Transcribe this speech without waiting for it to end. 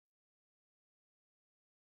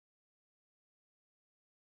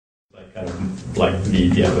kind of like the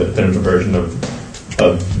definitive version of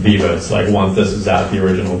Viva. It's like once this is out, the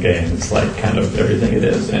original game, it's like kind of everything it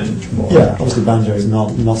is and more. Yeah, obviously Banjo is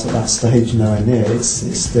not at that stage, nowhere near. It's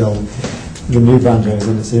still, the new Banjo is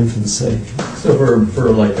in its infancy. So for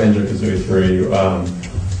like Banjo-Kazooie 3,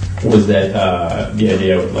 was that the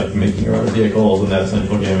idea of like making your own vehicles and that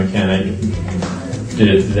central game mechanic?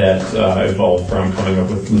 Did that evolve from coming up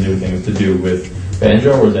with new things to do with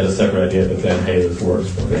Banjo, or was that a separate idea that then, hey, this works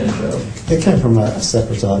for Banjo? It came from a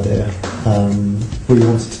separate idea. We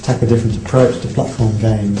wanted to take a different approach to platform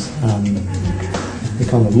games, and we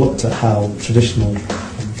kind of looked at how traditional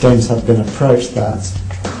games have been approached, that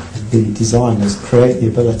the designers create the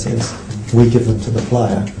abilities, we give them to the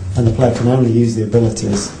player, and the player can only use the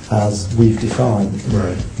abilities as we've defined.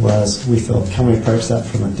 Right. Whereas we thought, can we approach that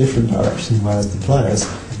from a different direction, whereas the players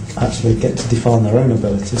actually get to define their own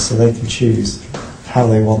abilities, so they can choose how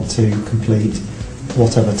they want to complete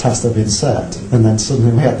whatever task they've been set. And then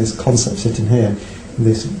suddenly we had this concept sitting here,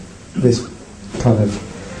 this kind of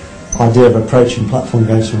idea of approaching platform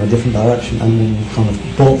games from a different direction, and then we kind of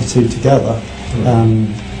brought the two together,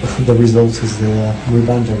 and the result is the new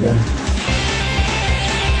Banjo game.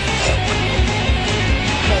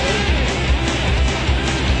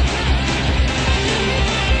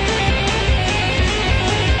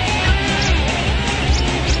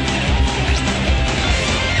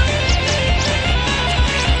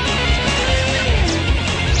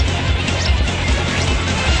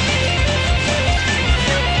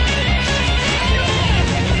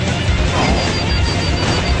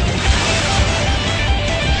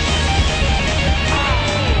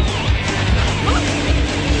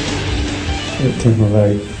 It came from a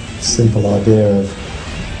very simple idea of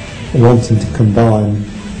wanting to combine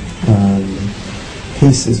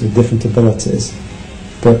pieces with different abilities,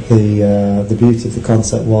 but the beauty of the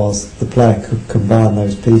concept was the player could combine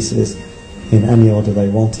those pieces in any order they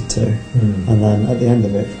wanted to, and then at the end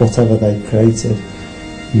of it, whatever they created,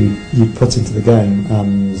 you put into the game,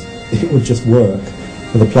 and it would just work.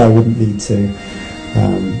 But the player wouldn't need to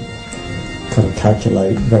kind of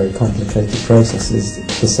calculate very complicated processes.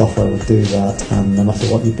 The software would do that, and no matter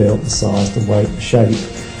what you built, the size, the weight, the shape,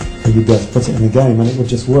 you'd be able to put it in the game and it would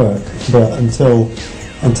just work. But until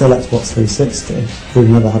Xbox 360, we've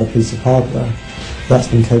never had a piece of hardware that's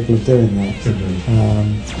been capable of doing that.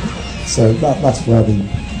 So that's where the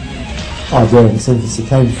idea of its infancy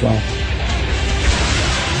came from.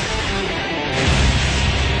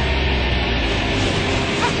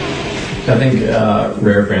 I think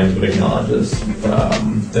Rare fans would acknowledge this,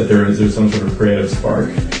 that there's some sort of creative spark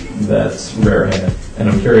that's Rare had, and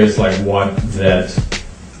I'm curious, like what that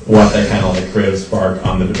kind of like creative spark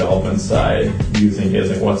on the development side you think is,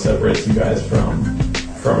 like what separates you guys from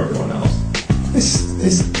everyone else?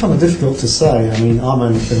 It's kind of difficult to say. I mean, I'm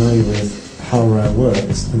only familiar with how Rare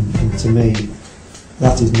works, and to me,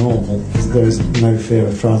 that is normal. There is no fear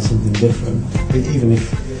of trying something different, even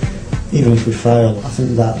if we fail. I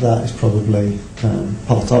think that is probably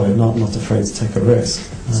part of it, not afraid to take a risk.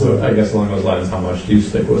 So I guess along those lines, how much do you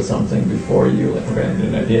stick with something before you like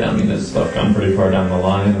abandon it? Yeah, I mean, has stuff gone pretty far down the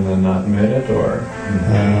line and then not made it, or?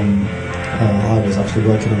 I was actually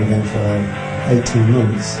working on the game for 18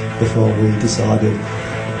 months before we decided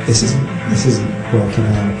this isn't working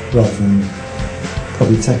out, rather than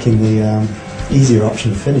probably taking the easier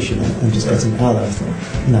option of finishing it and just getting it out there. I thought,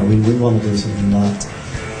 no, we want to do something that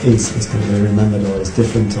is going to be remembered, or is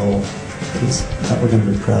different, or is that we're going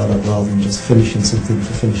to be proud of, rather than just finishing something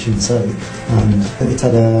for finishing's sake. And it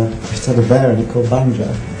had a bear in it called Banjo,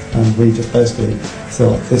 and we just basically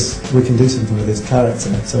thought, we can do something with this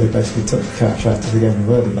character. So we basically took the character out of the game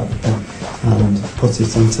we were developing and put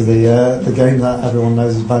it into the game that everyone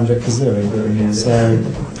knows as Banjo-Kazooie. So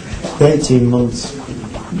the 18 months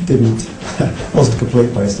wasn't a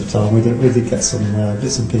complete waste of time. We did get some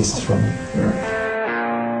bits and pieces from it.